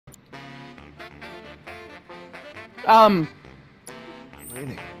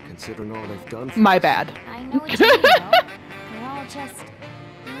Raining, considering all they've done for My us. bad. I know what you mean, though. We're all just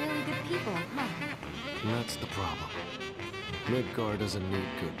really good people, huh? And that's the problem. Midgar doesn't need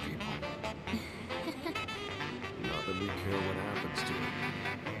good people. Not that we care what happens to it.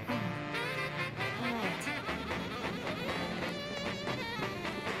 Alright.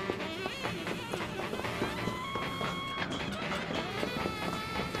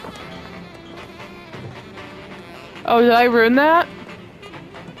 Oh, did I ruin that?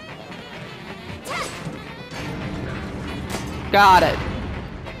 Got it.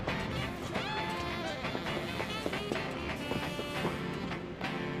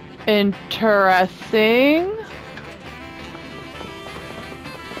 Interesting.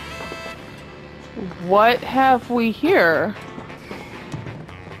 What have we here?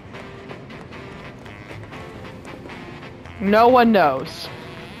 No one knows.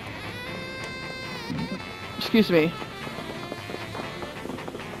 Excuse me.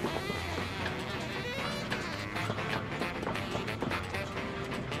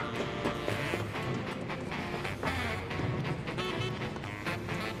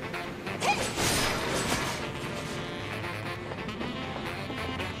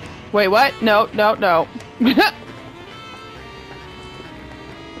 Wait, what? No, no, no.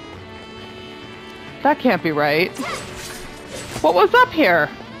 That can't be right. What was up here?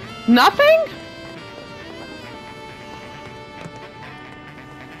 Nothing?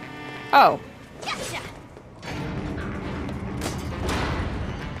 Oh.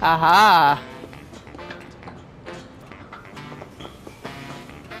 Aha.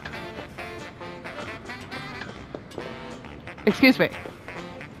 Excuse me.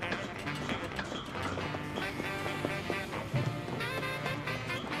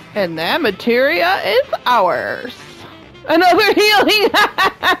 And that materia is ours. Another healing!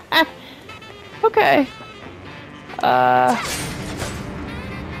 Okay.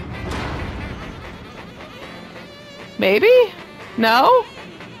 Maybe? No?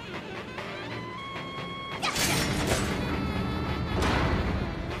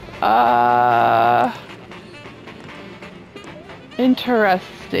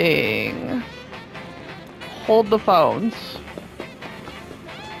 Interesting. Hold the phones.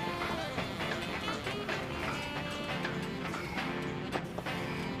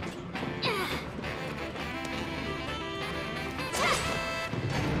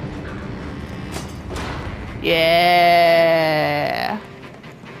 Yeah.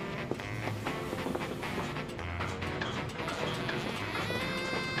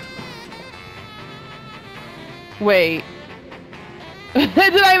 Wait. Did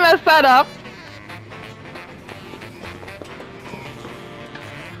I mess that up?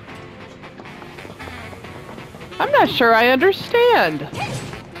 I'm not sure I understand.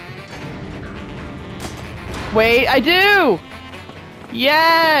 Wait, I do!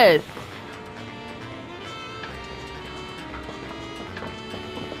 Yes!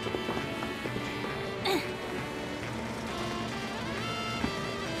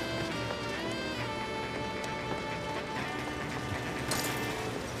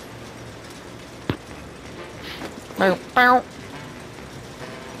 Bow, bow.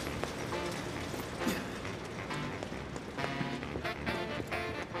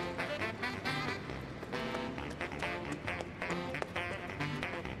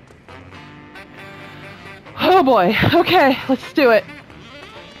 Oh boy. Okay, let's do it.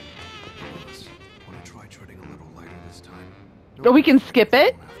 Want to try treading a little lighter this time? Oh, we can skip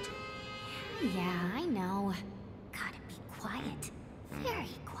it? Yeah, I know. Gotta be quiet. Very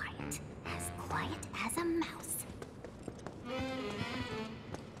quiet. As quiet as a mouse.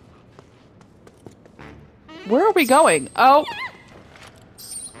 Where are we going? Oh.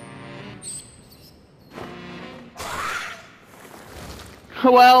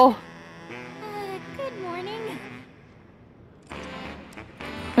 Well. Good morning.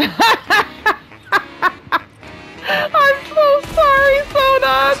 I'm so sorry,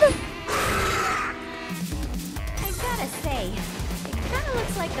 Sonan. I gotta say, it kinda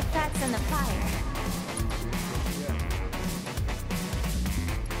looks like the fat's in the fire.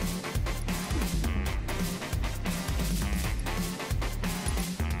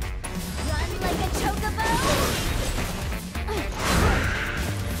 Run like a chocobo!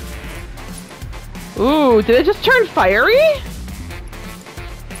 Ooh, did it just turn fiery?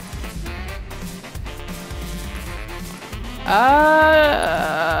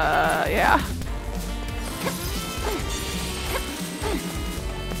 Yeah.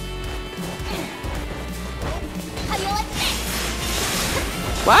 How do you like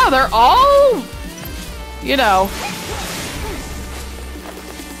this? Wow, they're all, you know.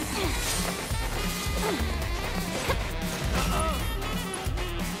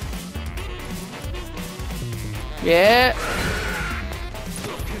 Yeah.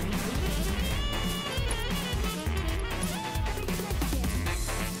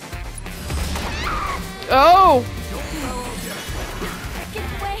 Oh! Get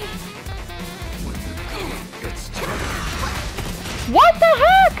away! What the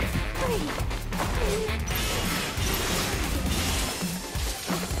heck?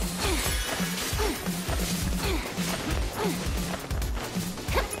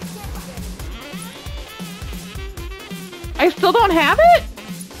 I still don't have it?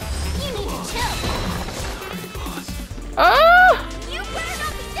 You need to chill. Oh! You better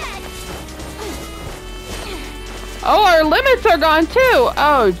not be dead. Oh, our limits are gone too.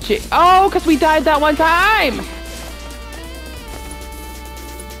 Oh, gee. Oh, because we died that one time.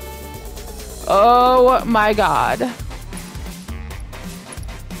 Oh my god. Coming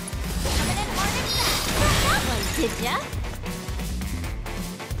in hard and fast. That one, did ya?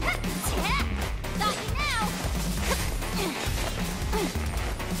 Got you now.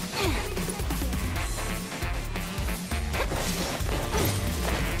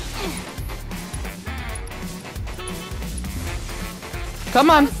 Come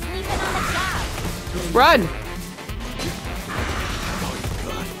on, Sleeping on the job. run.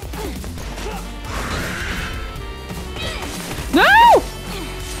 No!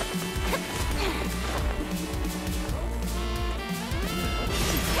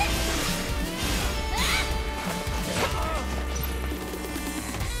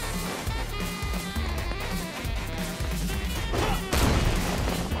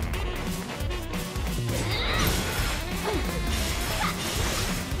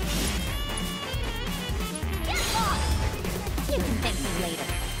 Get lost. You can thank me later.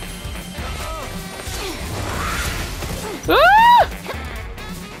 Ah!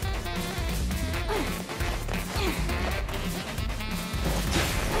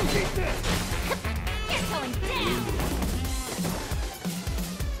 You're going down.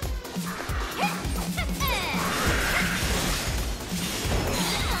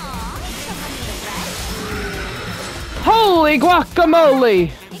 Aw, someone need a rest? Holy guacamole!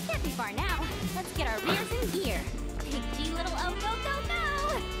 It can't be far now. Let's get our rears in gear. Big G little O go go go!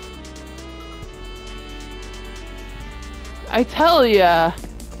 I tell ya.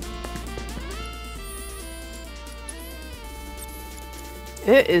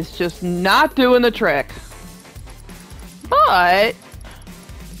 It is just not doing the trick. But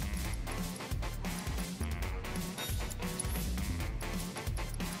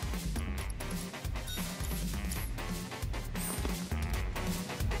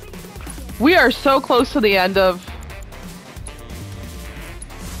we are so close to the end of.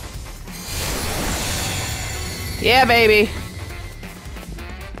 Yeah, baby.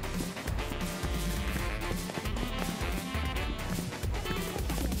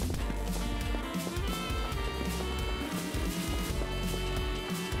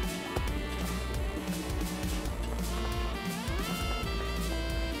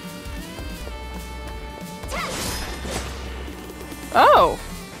 Oh.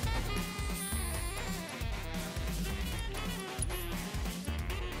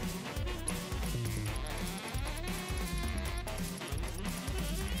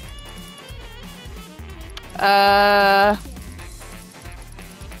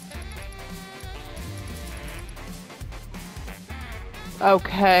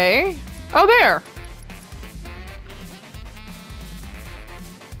 Okay. Oh, there.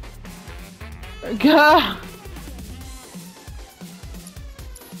 Gah.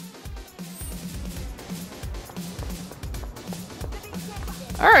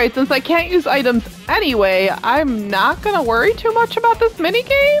 Alright, since I can't use items anyway, I'm not gonna worry too much about this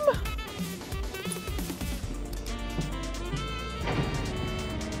minigame.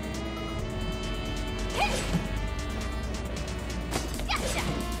 Gotcha!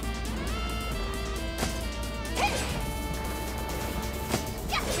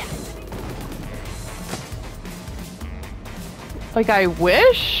 Gotcha! Like, I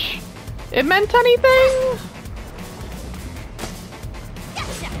wish it meant anything.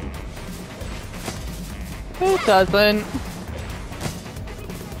 Gotcha! It doesn't.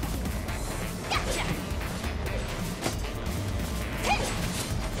 Gotcha!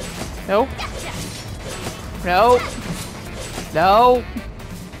 Nope. Gotcha! Nope. No.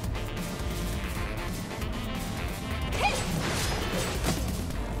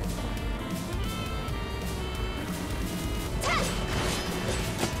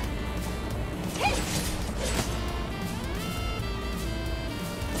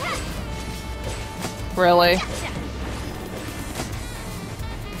 Really?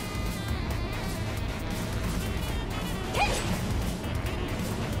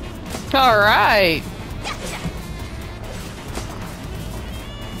 All right.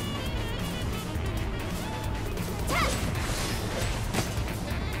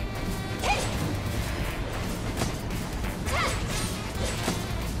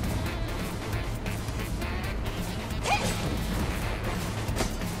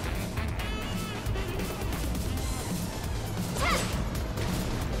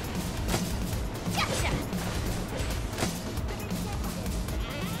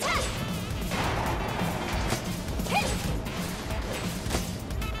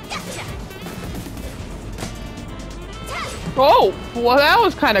 Oh, well, that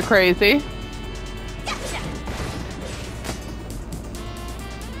was kind of crazy. Gotcha.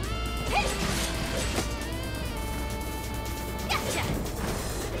 Gotcha.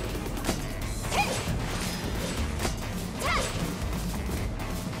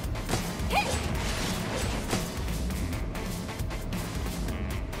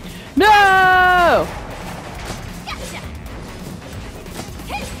 No! Gotcha.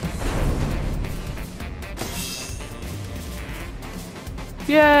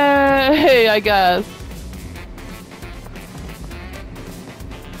 Yay, I guess.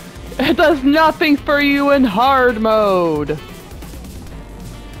 It does nothing for you in hard mode.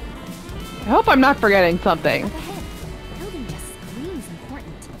 I hope I'm not forgetting something. Up ahead. The building just screams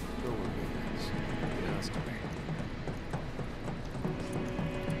important. Don't worry, guys. It has to be.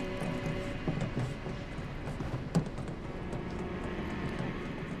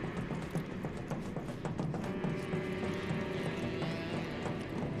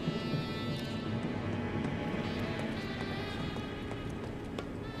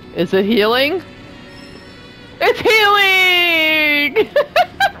 Is it healing? It's healing!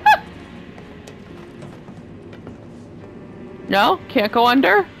 No? Can't go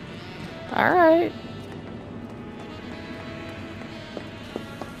under? Alright.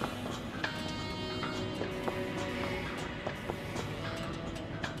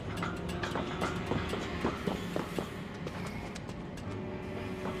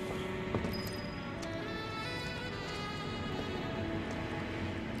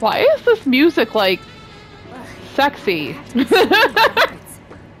 Why is this music like sexy? I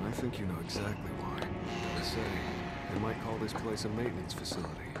think you know exactly why. I say, they might call this place a maintenance facility,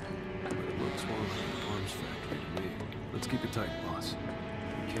 but it looks more like an arms factory to me. Let's keep it tight, boss.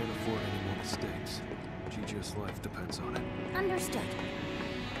 We can't afford any more mistakes. Gigi's life depends on it. Understood.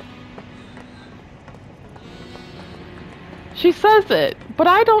 She says it, but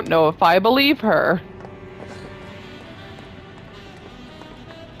I don't know if I believe her.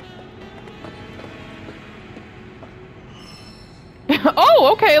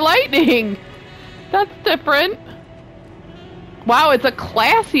 Oh, okay, lightning! That's different. Wow, it's a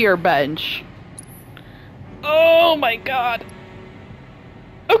classier bench. Oh my god.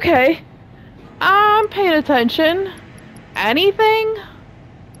 Okay. I'm paying attention. Anything?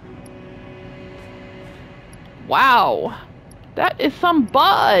 Wow. That is some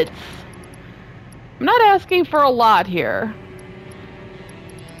butts. I'm not asking for a lot here.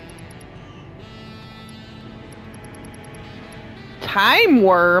 Time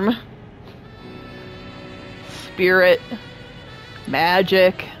worm? Spirit.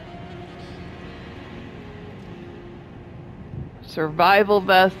 Magic. Survival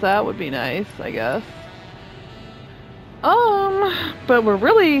vest, that would be nice, I guess. But we're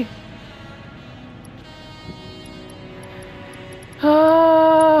really...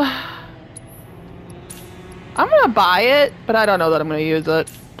 I'm gonna buy it, but I don't know that I'm gonna use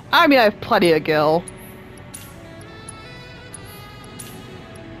it. I mean, I have plenty of gil.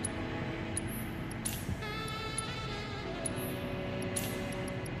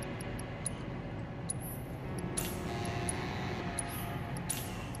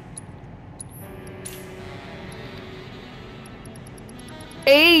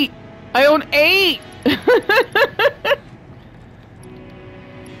 Eight! I own 8!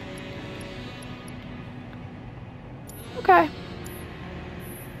 Okay.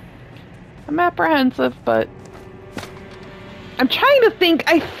 I'm apprehensive, but... I'm trying to think.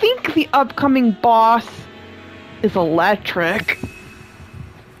 I think the upcoming boss is electric.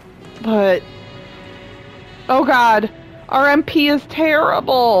 But... Oh god. Our MP is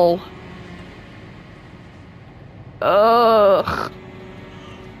terrible. Ugh.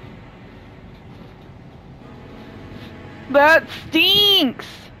 That stinks!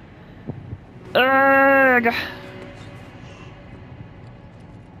 Ugh.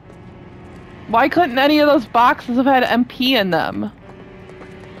 Why couldn't any of those boxes have had MP in them?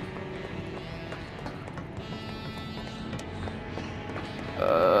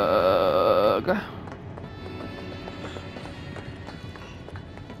 Ugh.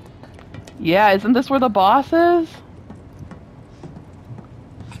 Yeah, isn't this where the boss is?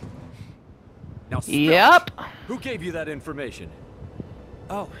 Now stop. Yep. Who gave you that information?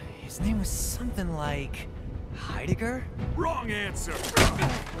 Oh, his name was something like Heidegger? Wrong answer.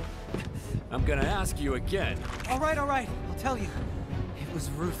 I'm gonna ask you again. All right, I'll tell you. It was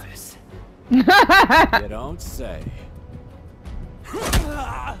Rufus. You don't say.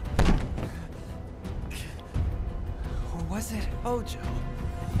 Or was it Hojo?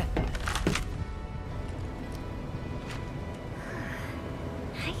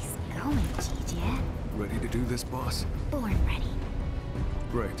 Nice going, Gigi. Ready to do this, boss? Born ready.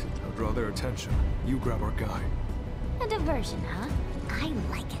 Great. I'll draw their attention. You grab our guy. A diversion, huh? I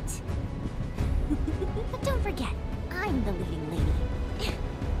like it. But don't forget, I'm the leading lady.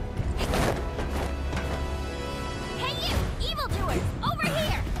 Hey you, evildoers! Over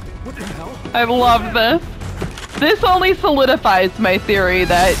here! What the hell? I love this. This only solidifies my theory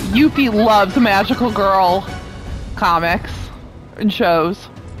that Yuffie loves magical girl comics and shows.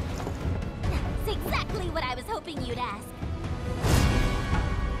 That's exactly what I was hoping you'd ask.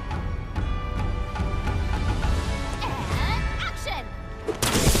 And action!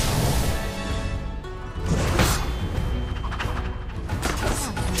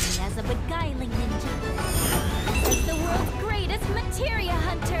 Operating as a beguiling ninja. As the world's greatest materia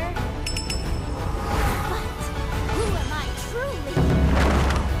hunter. But who am I truly?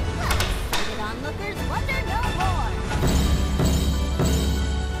 Sighted onlookers wonder no more.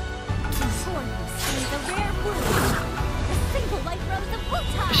 Before you see the rare wound, the single light rose of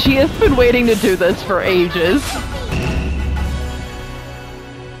Wutai. She has been waiting to do this for ages.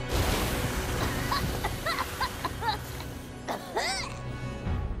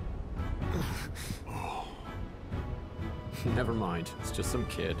 Never mind. It's just some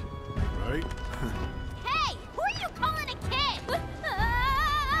kid. Right? Hey, who are you calling a kid?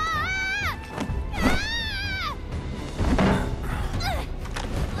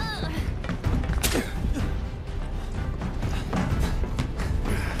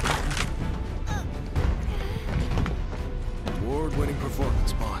 Award-winning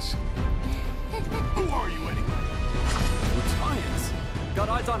performance, boss. Who are you anyway? Wutaians. Got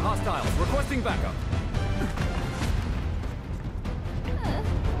eyes on hostiles. Requesting backup.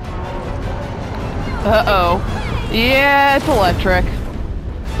 Uh-oh. Yeah, it's electric.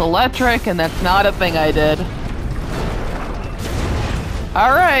 It's electric, and that's not a thing I did.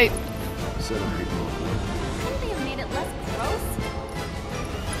 Alright. Couldn't Couldn't they have made it less gross?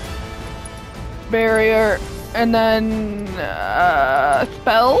 Barrier. And then,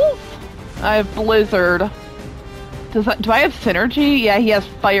 spells? I have Blizzard. Do I have Synergy? Yeah, he has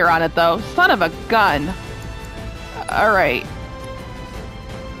fire on it, though. Son of a gun. Alright.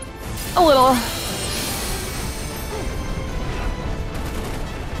 A little.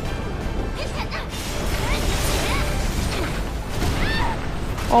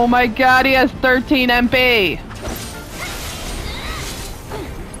 Oh my god, he has 13 MP!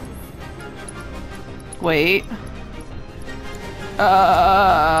 Wait.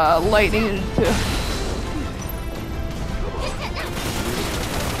 Lightning is too.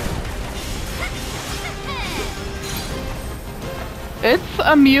 It's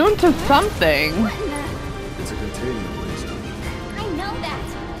immune to something. It's a containment laser. I know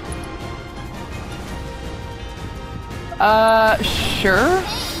that. Sure.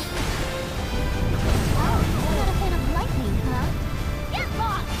 Oh, not a fan of lightning, huh? Get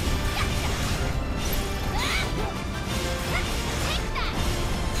lost! Take that!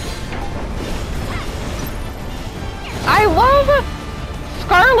 I love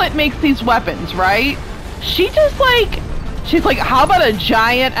Scarlet makes these weapons, right? She just like, she's like, how about a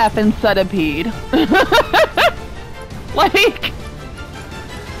giant effing centipede? Like,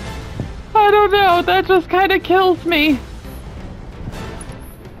 I don't know, that just kind of kills me.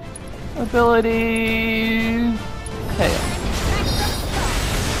 Abilities. Okay.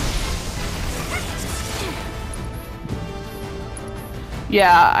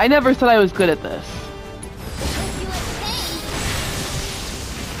 Yeah, I never said I was good at this.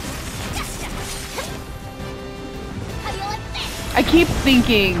 I keep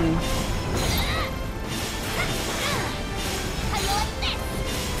thinking.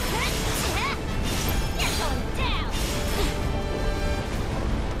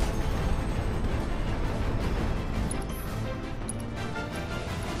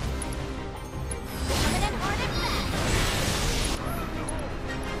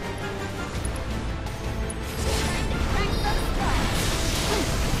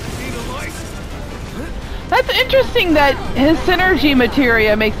 That's interesting that his synergy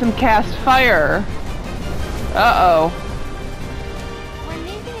materia makes him cast fire. Uh-oh. Or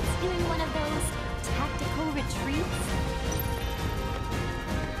maybe it's doing one of those tactical retreats.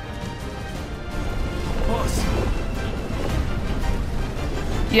 Boss.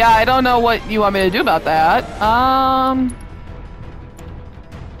 Yeah, I don't know what you want me to do about that.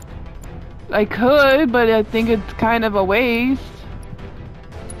 I could, but I think it's kind of a waste.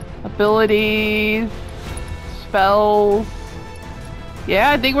 Abilities. Spells.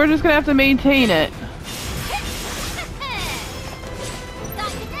 Yeah, I think we're just gonna have to maintain it.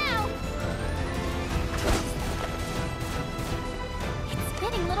 Got you now. It's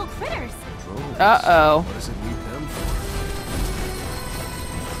spitting little critters. Drones. Uh-oh. What does it mean?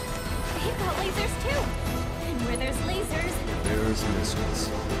 lasers too. And where there's lasers, There's missiles.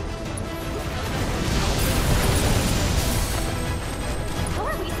 how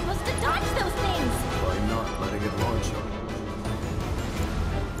are we supposed to dodge those things? By not letting it launch on.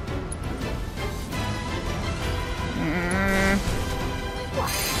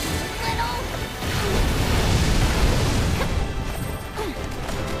 What? Little.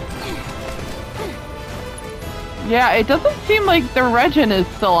 Yeah, it doesn't seem like the regen is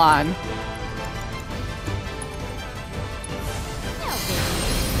still on.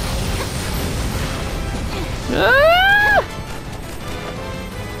 No, Ah!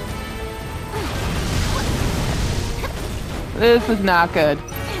 This is not good.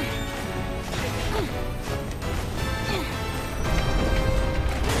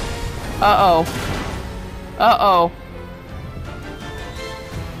 Uh-oh. Uh-oh.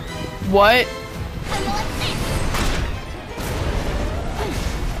 What?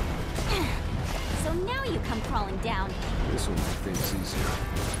 So now you come crawling down. This will make things easier.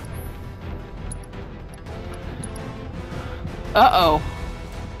 Uh-oh.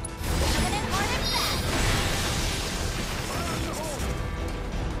 Coming in hard and fast.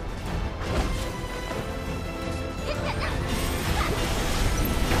 Get that now.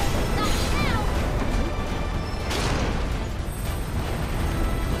 Got you now.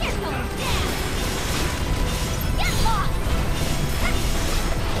 You're going down. Get lost.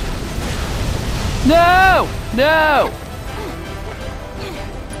 No! No!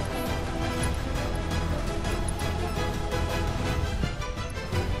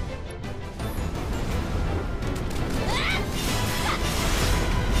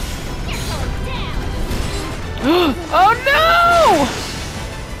 You're going down. Oh no!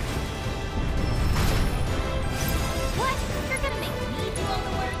 What? You're gonna make me do all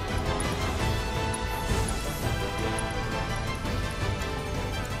the work?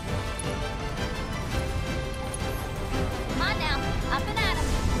 Come on now, up and at 'em.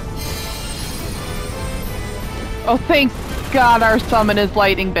 Oh, thank God our summon is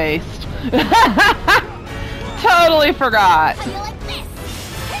lightning based. Totally forgot. How do you like this?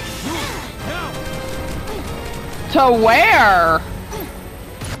 To where?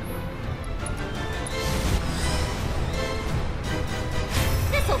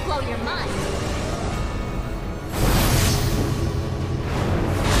 This'll blow your mind.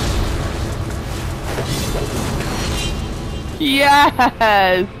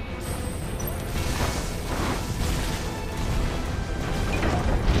 Yes!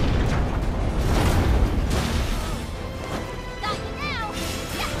 Got you now.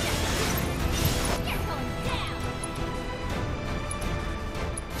 Gotcha. You're going down.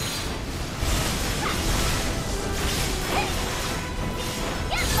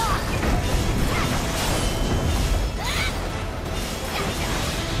 Get lost. Get lost.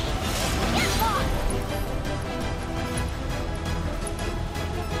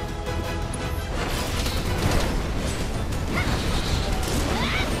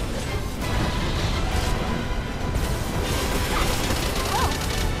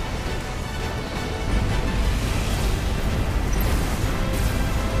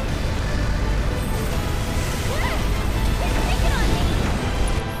 Take it on me.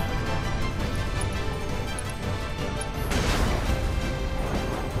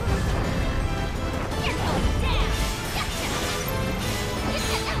 You're going down. Gotcha. Get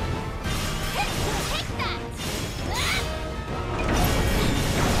that now. Take that.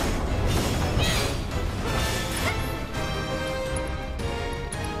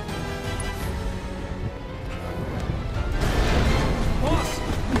 Boss!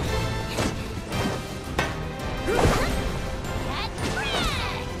 Get wrecked.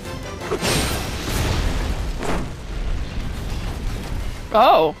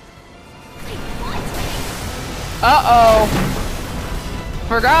 Oh. What? Uh-oh.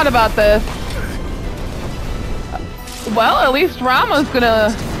 Forgot about this. Well, at least Rama's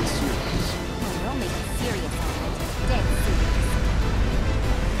gonna... We'll make it serious on it. Dead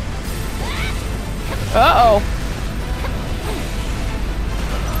serious. Uh-oh.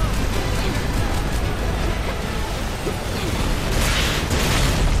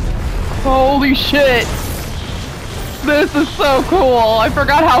 Holy shit. This is so cool. I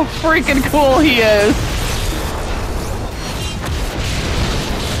forgot how freaking cool he is.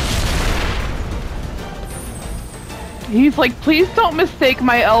 He's like, please don't mistake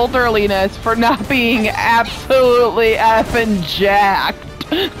my elderliness for not being absolutely effing jacked.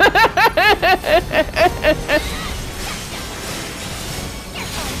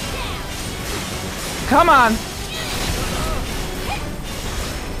 Come on.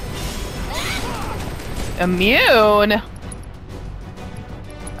 Immune?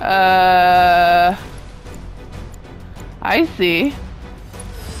 I see.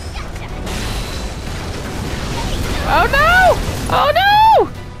 Oh no! Oh no!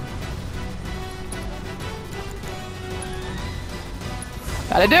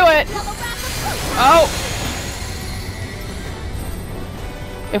 Gotta do it. Oh!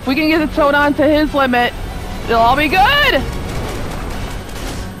 If we can get the toad on to his limit, it'll all be good! I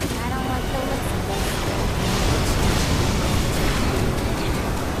don't like the looks of this.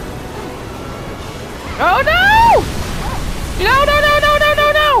 Oh no! No, no, no, no, no,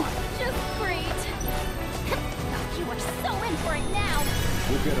 no, no! Just great. You are so in for it now.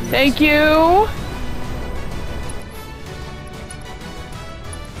 We'll get him Thank next. you!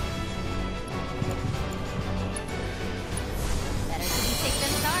 Better to be safe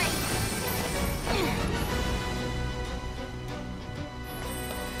than sorry.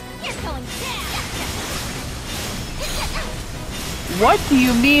 You're going down. What do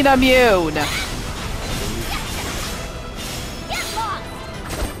you mean immune? Get lost.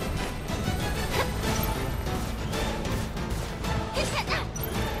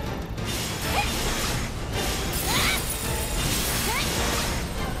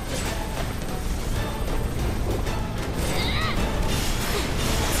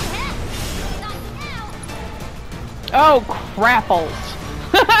 Oh, crapples.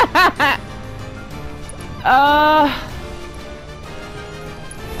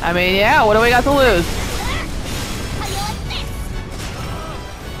 I mean, yeah, what do we got to lose? How do you like this?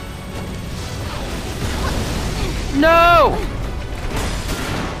 No!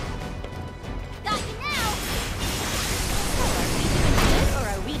 Got you now. So are we doing good or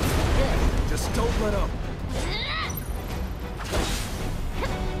are we doing good? Just don't let up.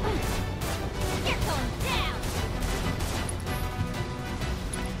 You're going down.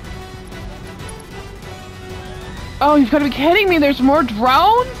 Oh, you've got to be kidding me. There's more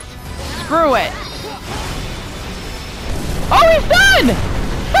drones? Screw it. Oh, he's done!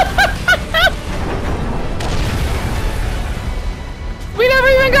 We never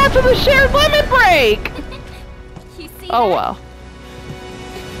even got to the shared limit break! You see Oh, that? well.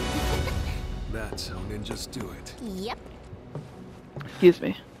 That's how ninjas do it. Yep. Excuse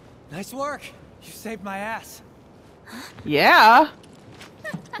me. Nice work. You saved my ass. Yeah.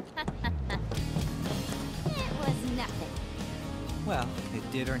 It was nothing. Well,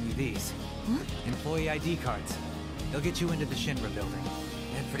 it did earn you these. Employee ID cards. They'll get you into the Shinra building.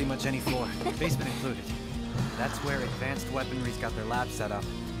 And pretty much any floor, basement included. That's where advanced weaponry's got their lab set up.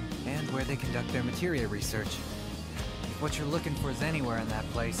 And where they conduct their materia research. If what you're looking for is anywhere in that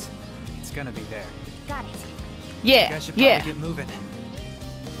place, it's gonna be there. Got it. You Yeah. guys should probably Yeah. get moving.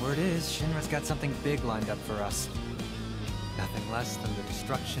 Word is, Shinra's got something big lined up for us. Nothing less than the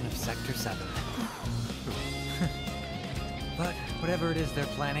destruction of Sector 7. But whatever it is they're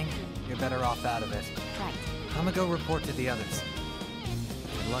planning, you're better off out of it. Right. I'm gonna go report to the others.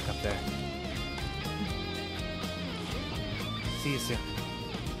 Good luck up there. See you soon.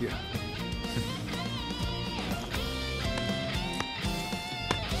 Yeah.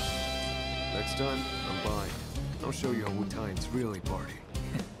 Next time, I'm buying. I'll show you how Wutaians really party.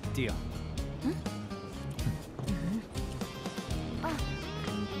 Deal.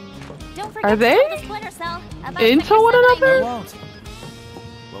 Don't forget Are to they tell the Splinter Cell about into Sector one 7 I another? I moved. won't.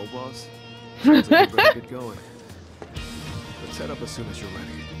 Well, boss, sounds like we better get going. Let's head up as soon as you're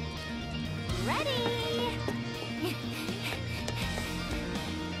ready. Ready.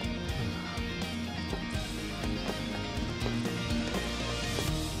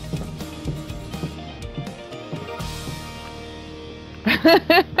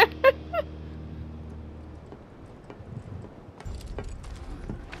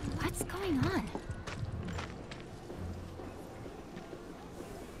 What's going on?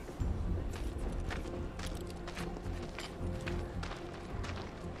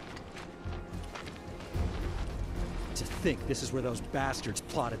 To think this is where those bastards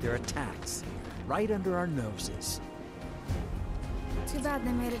plotted their attacks. Right under our noses. Too bad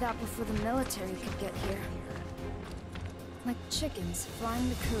they made it out before the military could get here. Like chickens flying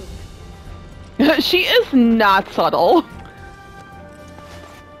the coop. She is not subtle.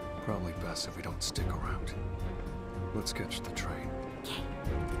 Probably best if we don't stick around. Let's catch the train.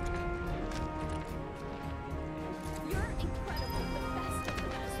 You're incredible, but best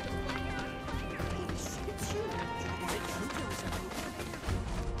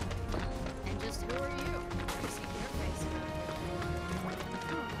And just who are you? I see your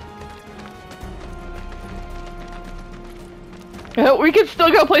face. We could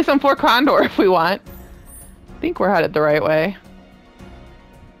still go play some Fort Condor if we want. I think we're headed the right way.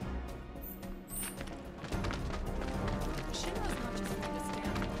 Shinra's not just going to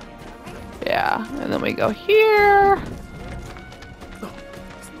stand by. Yeah, and then we go here.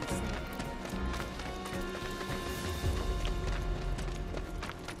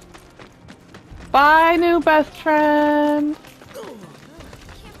 Bye, new best friend.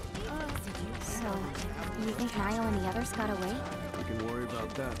 So, you think Niall and the others got away? We can worry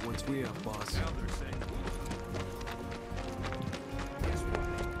about that once we have boss.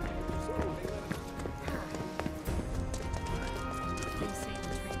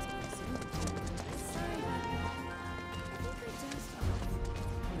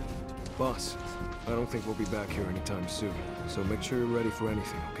 Boss, I don't think we'll be back here anytime soon, so make sure you're ready for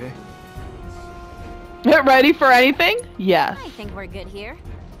anything, okay? Ready for anything? Yes. I think we're good here.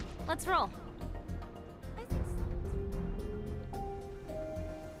 Let's roll.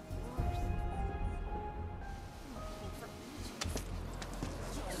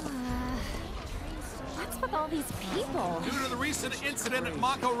 What's with all these people? Due to the recent incident at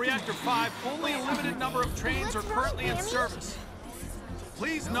Mako Reactor 5, only a limited number of trains are currently in service.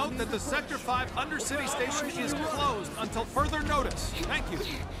 Please note that the Sector 5 Undercity station is closed until further notice. Thank you.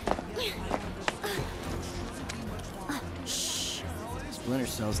 Splinter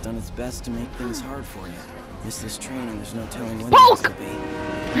Cell's done its best to make things hard for you. Miss this train and there's no telling when Bulk! it's gonna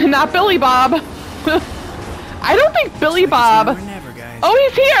be. Not Billy Bob. I don't think Billy Bob. We're never, guys. Oh,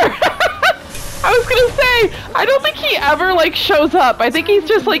 he's here. I was gonna say, I don't think he ever like shows up. I think he's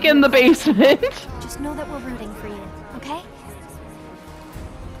just like in the basement. Just know that we're rooting for you, okay?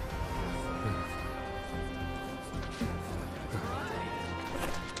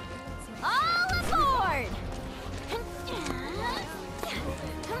 All aboard!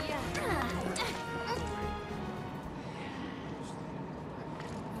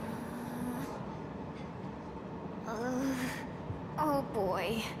 Oh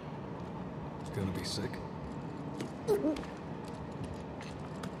boy. Gonna be sick?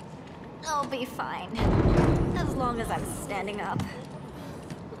 I'll be fine. As long as I'm standing up.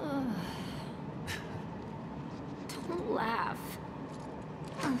 Don't laugh.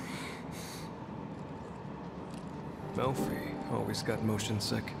 Melfi always got motion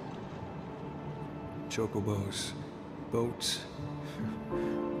sick. Chocobos, boats.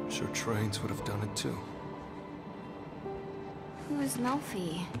 Sure trains would have done it too. Who is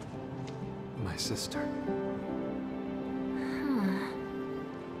Melfi? My sister.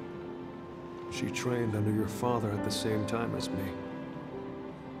 She trained under your father at the same time as me.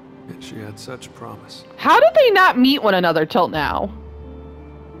 And she had such promise. How did they not meet one another till now?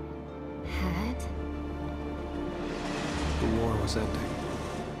 Had? The war was ending.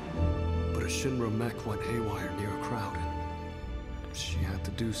 But a Shinra mech went haywire near a crowd, and she had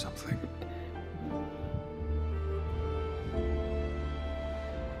to do something.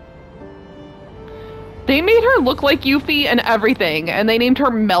 They made her look like Yuffie and everything, and they named her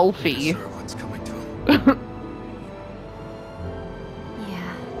Melfi. Everyone's coming to him.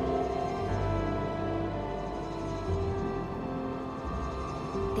 Yeah.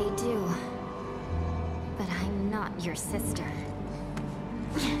 They do. But I'm not your sister.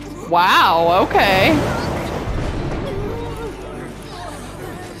 Wow, okay.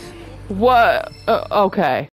 What? Okay.